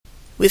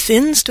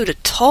Within stood a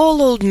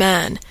tall old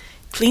man,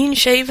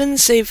 clean-shaven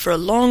save for a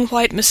long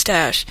white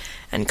moustache,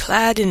 and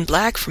clad in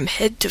black from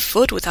head to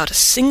foot without a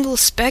single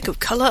speck of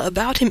color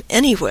about him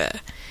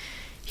anywhere.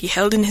 He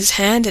held in his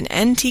hand an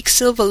antique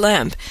silver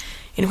lamp,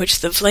 in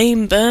which the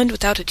flame burned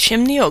without a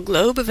chimney or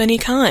globe of any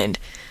kind,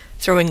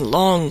 throwing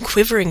long,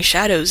 quivering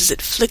shadows as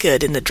it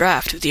flickered in the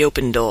draught of the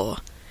open door.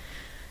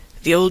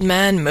 The old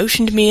man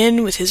motioned me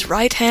in with his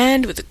right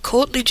hand with a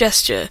courtly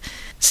gesture,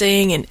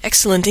 saying in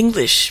excellent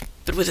English,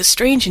 but with a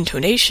strange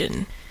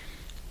intonation,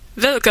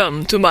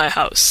 "Welcome to my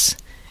house.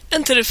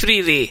 Enter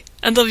freely,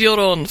 and of your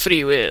own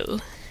free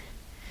will."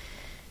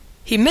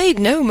 He made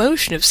no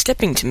motion of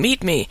stepping to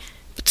meet me,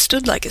 but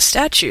stood like a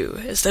statue,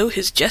 as though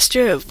his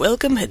gesture of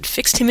welcome had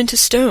fixed him into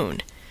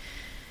stone.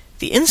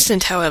 The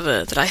instant,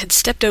 however, that I had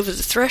stepped over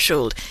the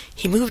threshold,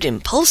 he moved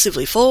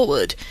impulsively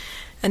forward,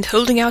 and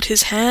holding out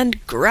his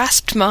hand,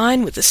 grasped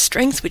mine with a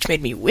strength which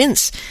made me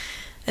wince,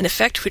 an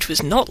effect which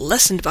was not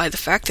lessened by the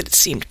fact that it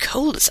seemed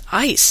cold as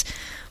ice,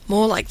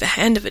 more like the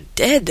hand of a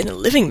dead than a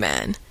living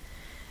man.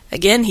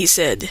 Again he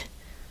said,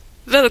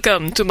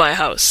 "Welcome to my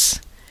house.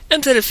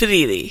 Enter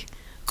freely,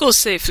 go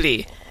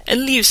safely,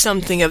 and leave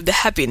something of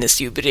the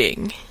happiness you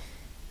bring."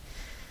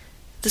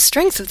 The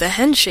strength of the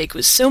handshake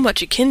was so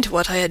much akin to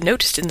what I had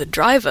noticed in the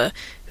driver,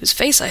 whose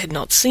face I had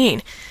not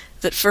seen,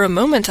 that for a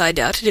moment I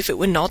doubted if it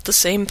were not the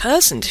same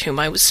person to whom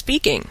I was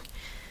speaking.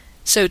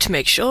 So, to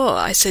make sure,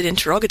 I said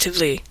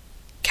interrogatively,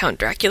 "Count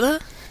Dracula?"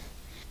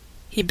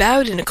 He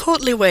bowed in a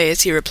courtly way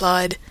as he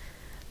replied,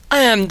 "I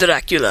am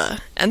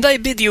Dracula, and I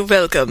bid you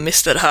welcome,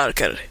 Mr.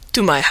 Harker,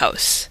 to my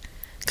house.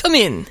 Come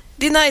in.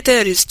 The night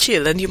air is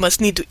chill, and you must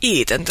need to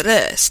eat and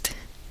rest."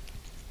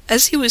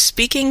 As he was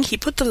speaking, he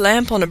put the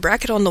lamp on a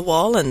bracket on the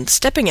wall, and,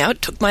 stepping out,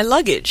 took my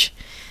luggage.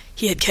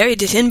 He had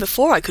carried it in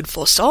before I could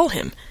forestall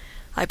him.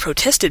 I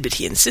protested, but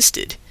he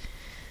insisted.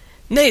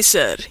 "Nay,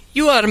 sir,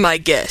 you are my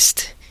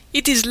guest.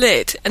 It is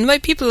late, and my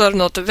people are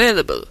not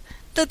available.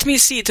 Let me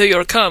see to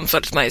your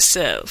comfort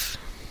myself."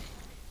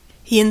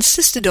 He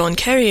insisted on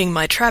carrying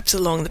my traps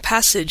along the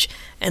passage,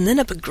 and then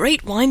up a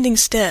great winding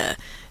stair,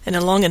 and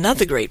along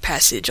another great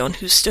passage on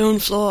whose stone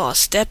floor our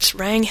steps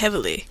rang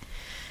heavily.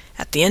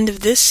 At the end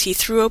of this he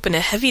threw open a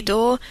heavy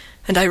door,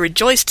 and I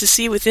rejoiced to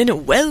see within a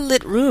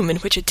well-lit room in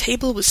which a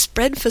table was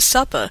spread for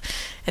supper,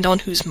 and on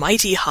whose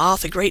mighty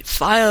hearth a great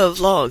fire of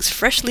logs,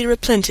 freshly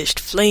replenished,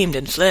 flamed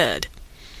and flared.